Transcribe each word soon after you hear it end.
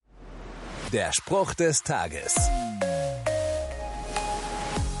Der Spruch des Tages.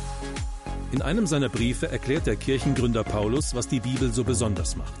 In einem seiner Briefe erklärt der Kirchengründer Paulus, was die Bibel so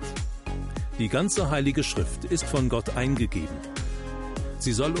besonders macht. Die ganze Heilige Schrift ist von Gott eingegeben.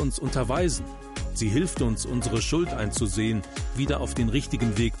 Sie soll uns unterweisen. Sie hilft uns, unsere Schuld einzusehen, wieder auf den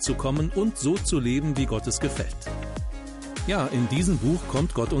richtigen Weg zu kommen und so zu leben, wie Gott es gefällt. Ja, in diesem Buch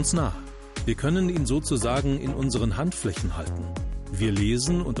kommt Gott uns nah. Wir können ihn sozusagen in unseren Handflächen halten. Wir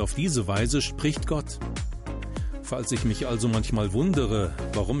lesen und auf diese Weise spricht Gott. Falls ich mich also manchmal wundere,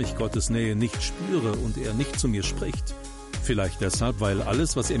 warum ich Gottes Nähe nicht spüre und er nicht zu mir spricht, vielleicht deshalb, weil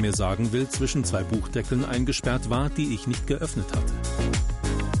alles, was er mir sagen will, zwischen zwei Buchdeckeln eingesperrt war, die ich nicht geöffnet hatte.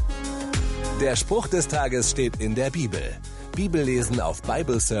 Der Spruch des Tages steht in der Bibel. Bibellesen auf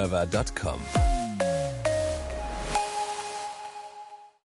bibleserver.com.